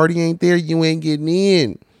your party ain't there, you ain't getting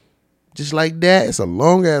in. Just like that. It's a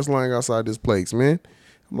long-ass line outside this place, man.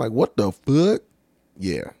 I'm like, what the fuck?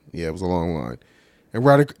 Yeah, it was a long line. And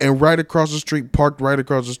right across the street, parked right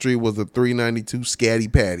across the street, was the 392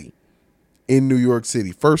 Scatty Patty in New York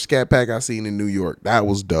City. First Scat Pack I seen in New York. That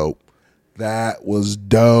was dope. That was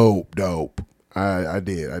dope. I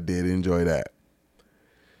did enjoy that.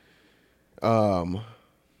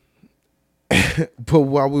 But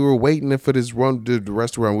while we were waiting for this run to the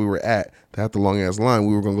restaurant we were at to have the long ass line,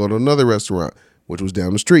 we were gonna go to another restaurant, which was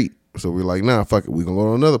down the street. So we were like, nah, fuck it, we gonna go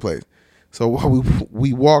to another place. So while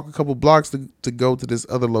we walk a couple blocks to go to this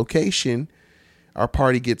other location, our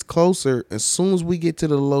party gets closer. As soon as we get to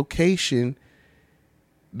the location,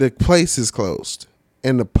 the place is closed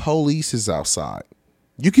and the police is outside.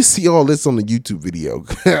 You can see all this on the YouTube video.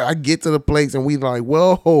 I get to the place and we like,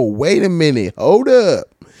 whoa, wait a minute, hold up.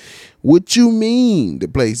 What you mean the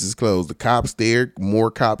place is closed? The cops there, more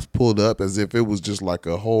cops pulled up as if it was just like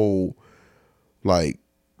a whole, like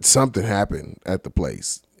something happened at the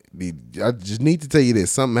place. I just need to tell you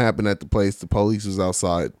this. Something happened at the place. The police was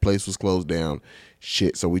outside. The place was closed down.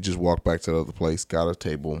 Shit. So we just walked back to the other place, got a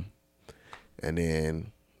table. And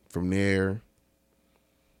then from there,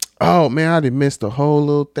 oh man, I done missed the whole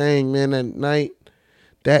little thing, man.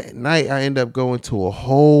 That night I ended up going to a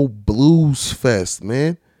whole blues fest,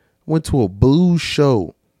 man. Went to a blues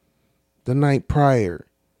show the night prior.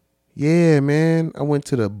 Yeah, man. I went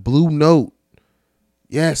to the Blue Note.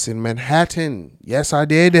 Yes, in Manhattan. Yes, I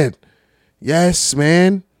did it. Yes,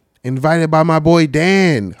 man. Invited by my boy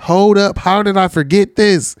Dan. Hold up. How did I forget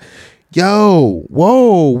this? Yo,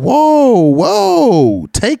 whoa.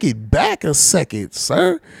 Take it back a second,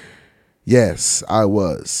 sir. Yes, I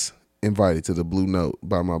was invited to the Blue Note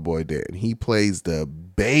by my boy Dan. He plays the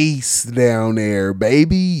bass down there,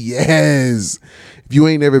 baby. Yes. If you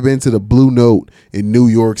ain't never been to the Blue Note in New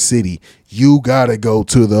York City, you gotta go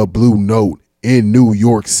to the Blue Note in New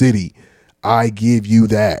York City. I give you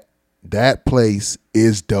that. That place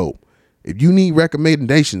is dope. If you need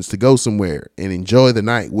recommendations to go somewhere and enjoy the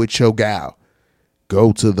night with your gal,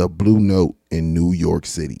 go to the Blue Note in New York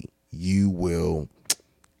City. You will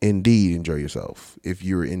indeed enjoy yourself. If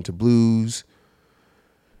you're into blues,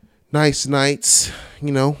 Nice nights,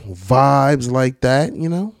 vibes like that,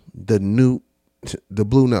 the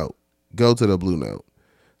Blue Note. Go to the Blue Note.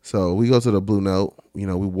 So we go to the Blue Note. We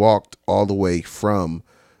walked all the way from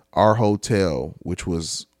our hotel, which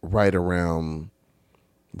was right around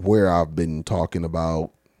where I've been talking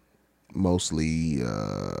about, mostly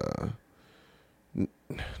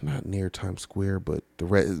not near Times Square, but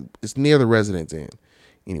it's near the Residence Inn.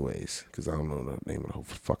 Anyways, because I don't know the name of the whole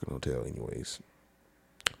fucking hotel. Anyways,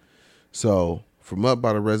 so from up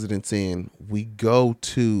by the Residence Inn, we go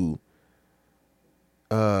to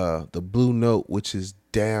the Blue Note, which is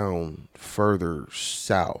down further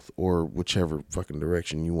south, or whichever fucking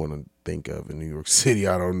direction you want to think of in New York City.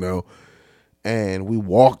 I don't know. And we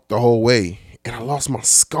walked the whole way, and I lost my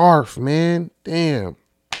scarf, man. Damn.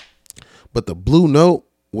 But the Blue Note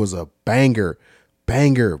was a banger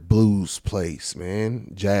blues place,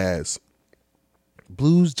 man. Jazz.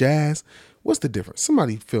 Blues, jazz. What's the difference?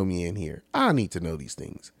 Somebody fill me in here. I need to know these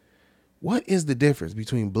things. What is the difference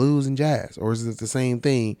between blues and jazz? Or is it the same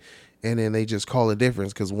thing and then they just call it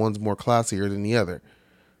difference because one's more classier than the other?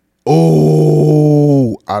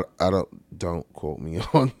 Oh, I don't quote me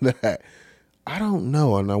on that. I don't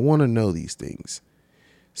know, and I want to know these things.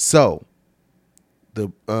 So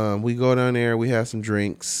we go down there, we have some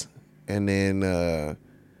drinks, and then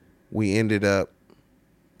we ended up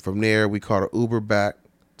from there. We caught an Uber back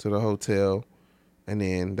to the hotel, and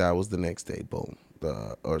then that was the next day. Boom,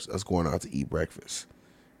 us going out to eat breakfast.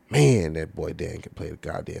 Man, that boy Dan can play the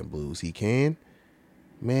goddamn blues. He can.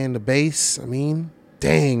 Man, the bass. I mean,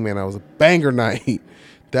 dang, man, that was a banger night.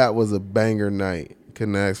 That was a banger night.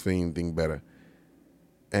 Couldn't ask for anything better.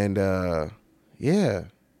 And yeah.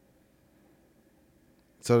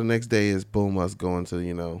 So the next day is boom, us going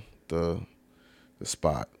to, the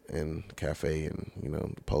spot and cafe and,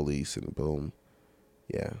 the police and boom.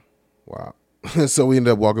 Yeah. Wow. So we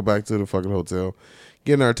ended up walking back to the fucking hotel,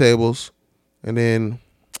 getting our tables, and then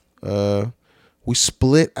we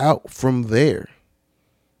split out from there.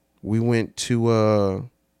 We went to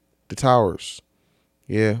the towers.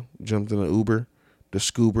 Yeah, jumped in an Uber, the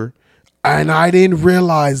Scoober. And I didn't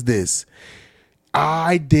realize this.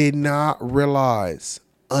 I did not realize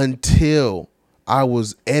until I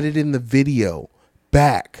was editing the video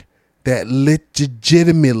back that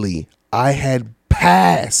legitimately I had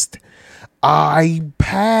passed. I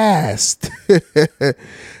passed the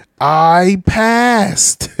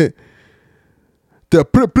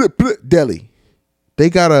deli. They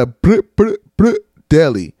got a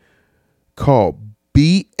deli called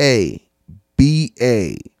B.A.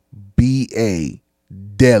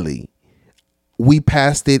 Deli. We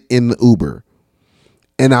passed it in the Uber,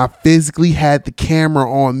 and I physically had the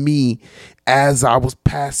camera on me as I was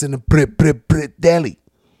passing the deli.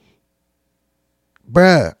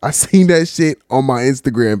 Bruh, I seen that shit on my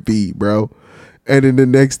Instagram feed, bro. And then the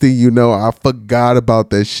next thing you know, I forgot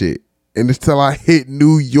about that shit. And until I hit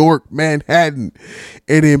New York, Manhattan,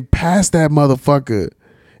 and then passed that motherfucker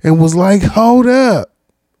and was like, hold up.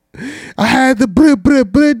 I had the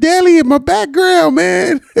deli in my background,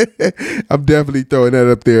 man. I'm definitely throwing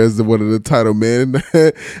that up there as one of the title, man.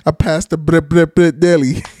 I passed the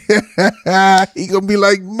deli. He gonna be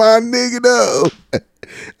like, my nigga, though.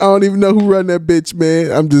 I don't even know who run that bitch,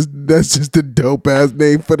 man. That's just a dope ass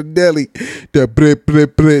name for the deli. The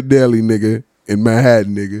deli, nigga, in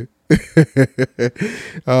Manhattan, nigga.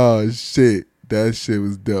 Oh shit. That shit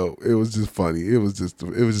was dope. It was just funny. It was just a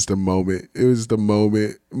moment. It was just a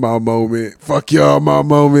moment. My moment. Fuck y'all, my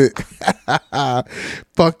moment.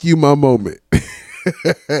 Fuck you, my moment.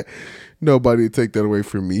 Nobody take that away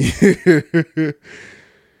from me.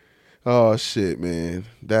 Oh shit, man.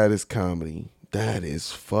 That is comedy. That is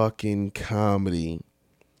fucking comedy.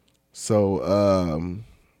 So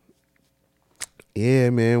yeah,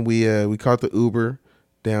 man, we caught the Uber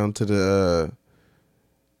down to the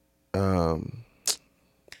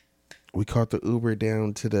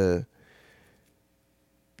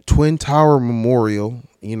Twin Tower Memorial.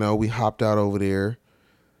 We hopped out over there,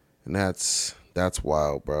 and that's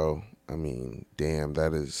wild, bro. I mean, damn,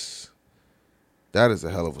 that is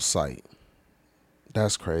a hell of a sight.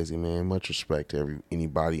 That's crazy, man. Much respect to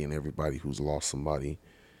anybody and everybody who's lost somebody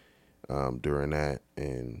during that,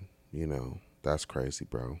 and that's crazy,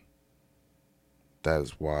 bro. That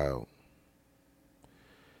is wild.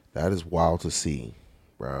 That is wild to see,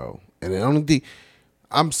 bro. And the only thing,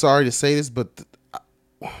 I'm sorry to say this, but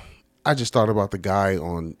I just thought about the guy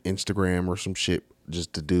on Instagram or some shit,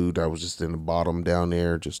 just the dude that was just in the bottom down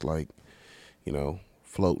there, just like,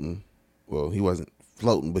 floating. Well, he wasn't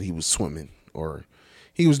floating, but he was swimming, or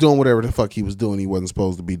he was doing whatever the fuck he was doing. He wasn't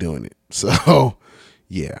supposed to be doing it. So,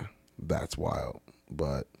 yeah, that's wild.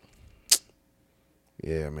 But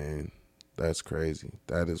Yeah, man. That's crazy.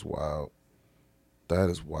 That is wild. That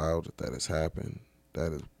is wild that has happened.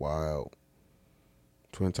 That is wild.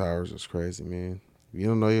 Twin Towers is crazy, man. If you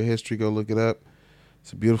don't know your history, go look it up.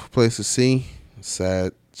 It's a beautiful place to see. A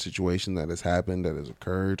sad situation that has happened, that has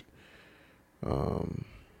occurred. Um,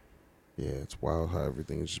 yeah, it's wild how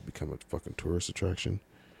everything has just become a fucking tourist attraction.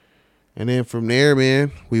 And then from there,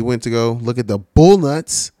 man, we went to go look at the bull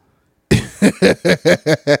nuts.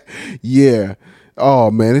 Yeah.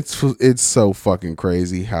 Oh man, it's so fucking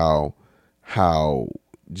crazy how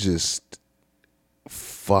just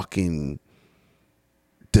fucking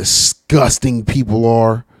disgusting people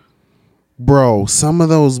are. Bro, some of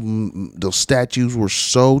those statues were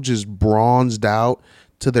so just bronzed out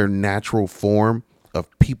to their natural form of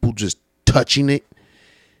people just touching it.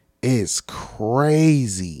 It's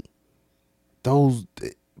crazy. Those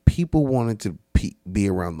people wanted to be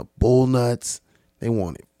around the bull nuts. They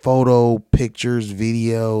wanted photo, pictures,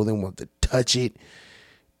 video. They wanted to touch it.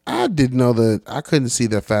 I didn't know that. I couldn't see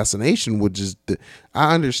that fascination with just.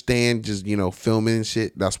 I understand just, filming and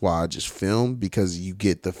shit. That's why I just film, because you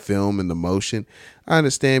get the film and the motion. I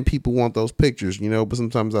understand people want those pictures, but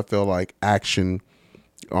sometimes I feel like action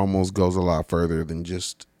almost goes a lot further than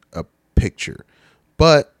just a picture.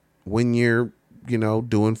 But when you're,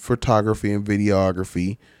 doing photography and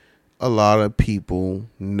videography, a lot of people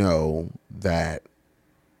know that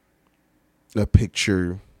a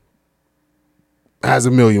picture has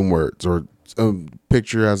a million words, or a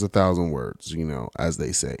picture has 1,000 words, as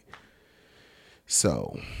they say.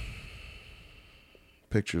 So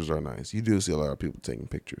pictures are nice. You do see a lot of people taking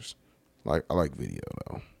pictures. I like video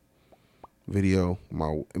though. Video,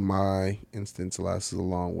 in my instance, lasts a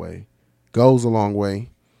long way. Goes a long way.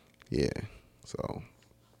 Yeah. So,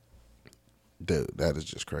 dude, that is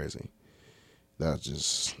just crazy. That's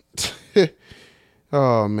just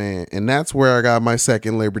oh man. And that's where I got my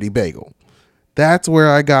second Liberty Bagel.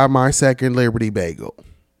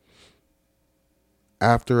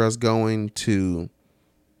 After us going to,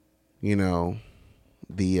 the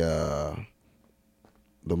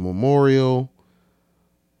memorial,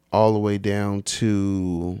 all the way down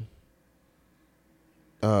to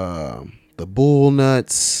the Bull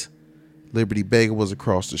Nuts. Liberty Bagel was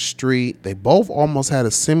across the street. They both almost had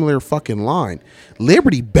a similar fucking line.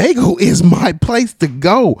 Liberty Bagel is my place to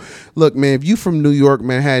go. Look, man, if you from New York,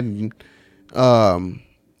 Manhattan,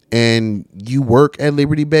 and you work at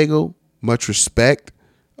Liberty Bagel, much respect.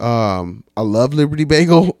 I love Liberty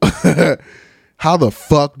Bagel. How the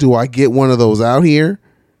fuck do I get one of those out here?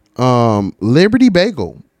 Liberty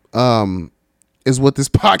Bagel is what this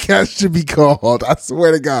podcast should be called. I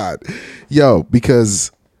swear to God. Yo, because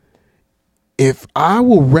if I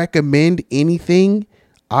will recommend anything,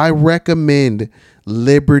 I recommend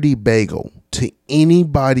Liberty Bagel to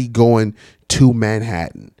anybody going to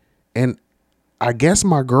Manhattan. And I guess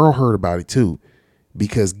my girl heard about it too,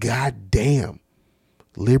 because goddamn,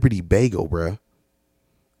 Liberty Bagel, bruh.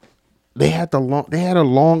 They had a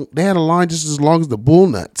line just as long as the Bull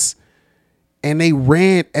Nuts, and they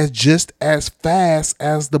ran just as fast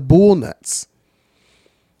as the Bull Nuts.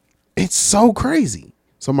 It's so crazy.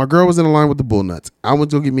 So my girl was in the line with the Bull Nuts. I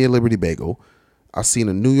went to go get me a Liberty Bagel. I seen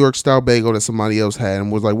a New York style bagel that somebody else had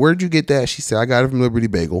and was like, "Where'd you get that?" She said, "I got it from Liberty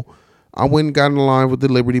Bagel." I went and got in the line with the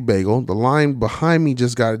Liberty Bagel. The line behind me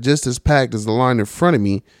just got just as packed as the line in front of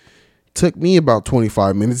me. Took me about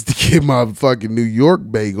 25 minutes to get my fucking New York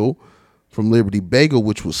bagel from Liberty Bagel,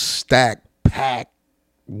 which was stacked, packed.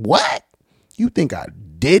 What? You think I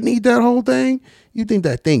didn't eat that whole thing? You think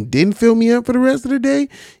that thing didn't fill me up for the rest of the day?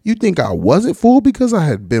 You think I wasn't full because I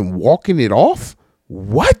had been walking it off?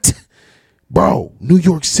 What? Bro, New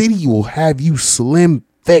York City will have you slim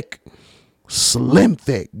thick,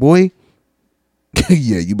 boy.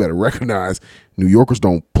 Yeah, you better recognize New Yorkers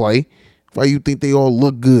don't play. Why you think they all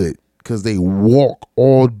look good? Because they walk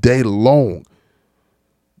all day long.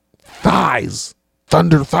 Thighs,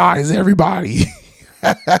 thunder thighs, everybody.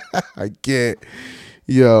 I can't.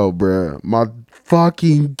 Yo, bro, my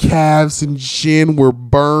fucking calves and shin were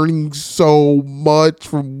burning so much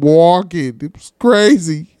from walking. It was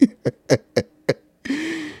crazy.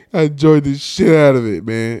 I enjoyed the shit out of it,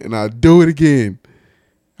 man. And I'll do it again.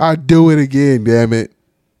 Damn it.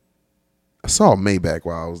 I saw a Maybach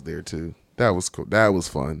while I was there, too. That was cool. That was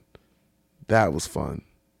fun.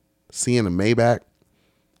 Seeing a Maybach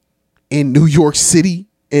in New York City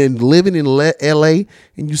and living in LA,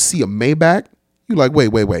 and you see a Maybach, you like,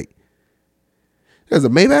 wait. There's a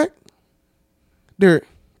Maybach?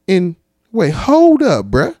 Hold up,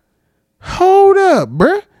 bruh.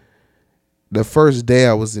 The first day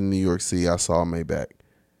I was in New York City, I saw a Maybach.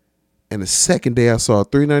 And the second day I saw a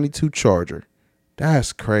 392 Charger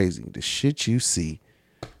That's crazy. The shit you see.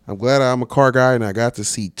 I'm glad I'm a car guy and I got to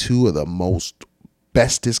see two of the most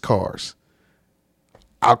bestest cars.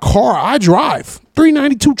 A car I drive,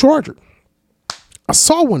 392 Charger. I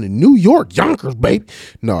saw one in New York, Yonkers, baby.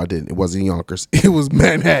 No, I didn't. It wasn't Yonkers. It was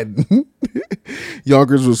Manhattan.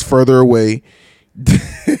 Yonkers was further away.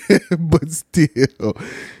 But still,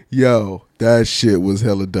 yo, that shit was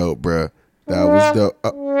hella dope, bruh. That was dope.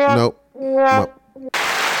 Nope.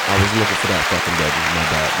 I was looking for that fucking baby. My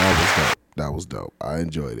bad. That was dope. I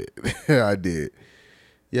enjoyed it. I did.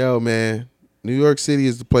 Yo, man, New York City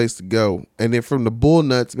is the place to go. And then from the Bull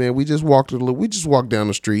Nuts, man, we just walked down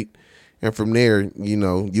the street, and from there, you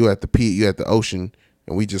know, you at the ocean,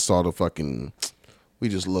 and we just saw we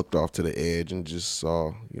just looked off to the edge and just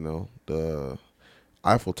saw, you know, the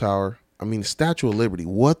Eiffel Tower. I mean, the Statue of Liberty.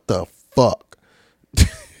 What the fuck?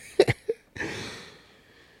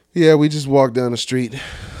 Yeah, we just walked down the street,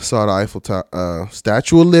 saw the Eiffel Tower,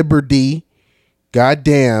 Statue of Liberty.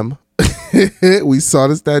 Goddamn. We saw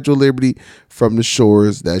the Statue of Liberty from the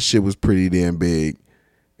shores. That shit was pretty damn big.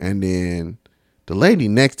 And then the lady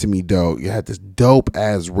next to me, dog, you had this dope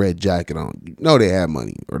ass red jacket on. You know they had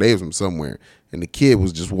money, or they was from somewhere. And the kid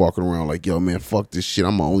was just walking around like, yo, man, fuck this shit.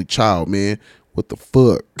 I'm my only child, man. What the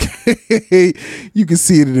fuck? You can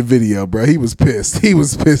see it in the video, bro. He was pissed. He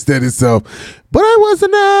was pissed at himself. But I was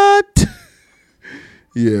not.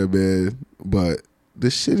 Yeah, man. But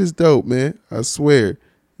this shit is dope, man. I swear.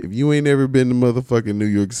 If you ain't ever been to motherfucking New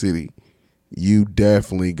York City, you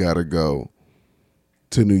definitely gotta go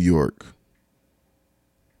to New York.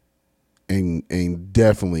 And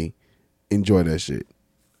definitely enjoy that shit.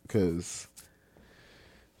 Cause,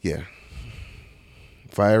 yeah.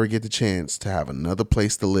 If I ever get the chance to have another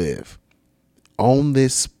place to live on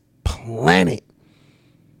this planet,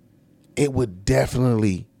 it would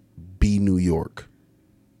definitely be New York.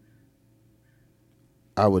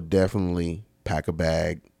 I would definitely pack a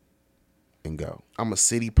bag and go. I'm a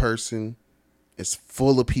city person. It's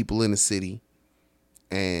full of people in the city.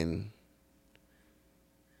 And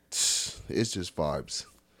it's just vibes.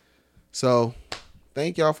 So,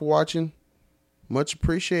 thank y'all for watching. Much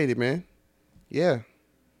appreciated, man. Yeah.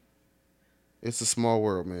 It's a small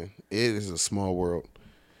world, man. It is a small world.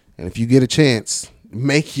 And if you get a chance,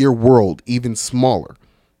 make your world even smaller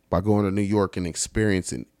by going to New York and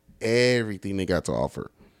experiencing everything they got to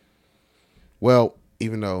offer. Well,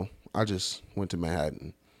 even though I just went to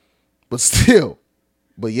Manhattan. But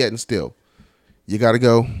yet and still, you got to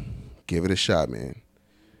go. Give it a shot, man.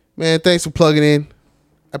 Man, thanks for plugging in.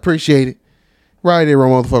 I appreciate it. Right there,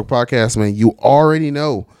 Wrong Motherfucker Podcast, man. You already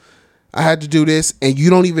know I had to do this, and you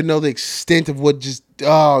don't even know the extent of what just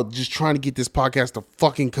trying to get this podcast to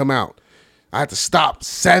fucking come out. I had to stop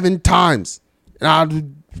 7 times.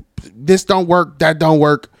 And this don't work, that don't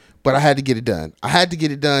work, but I had to get it done.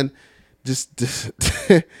 Just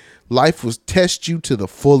life will test you to the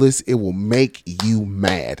fullest. It will make you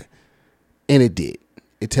mad. And it did.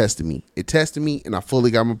 It tested me, and I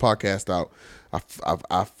fully got my podcast out.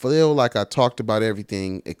 I feel like I talked about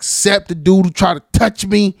everything except the dude who tried to touch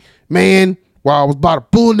me, man, while I was about to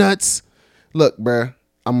bull nuts. Look, bruh,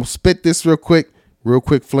 I'm going to spit this real quick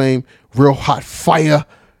flame, real hot fire.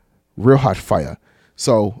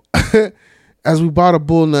 So, as we bought a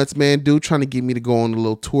bull nuts, man, dude trying to get me to go on a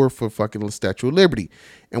little tour for fucking Statue of Liberty.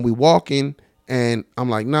 And we walk in, and I'm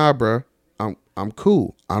like, nah, bruh, I'm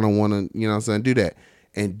cool. I don't want to, you know what I'm saying, do that.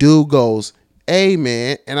 And dude goes, hey,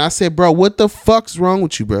 man. And I said, bro, what the fuck's wrong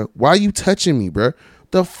with you, bro? Why are you touching me, bro?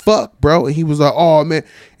 The fuck, bro? And he was like, oh, man.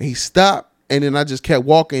 And he stopped. And then I just kept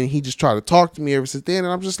walking. And he just tried to talk to me ever since then.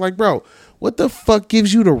 And I'm just like, bro, what the fuck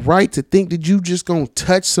gives you the right to think that you just gonna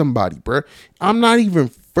touch somebody, bro? I'm not even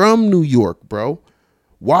from New York, bro.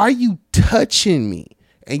 Why are you touching me?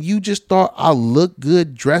 And you just thought I look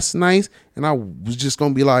good, dressed nice, and I was just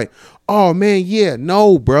gonna be like, oh man, yeah,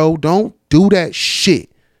 no, bro, don't do that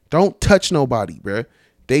shit. Don't touch nobody, bro.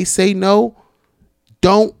 They say no,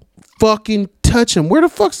 don't fucking touch him. Where the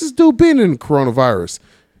fuck's this dude been in the coronavirus?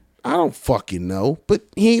 I don't fucking know, but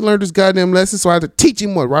he ain't learned his goddamn lesson, so I had to teach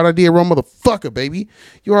him one. Right idea, wrong motherfucker, baby.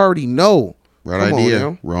 You already know. Right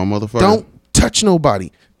idea, wrong motherfucker. Don't touch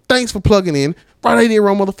nobody. Thanks for plugging in. Right idea,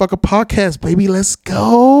 wrong motherfucker podcast, baby. Let's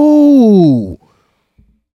go.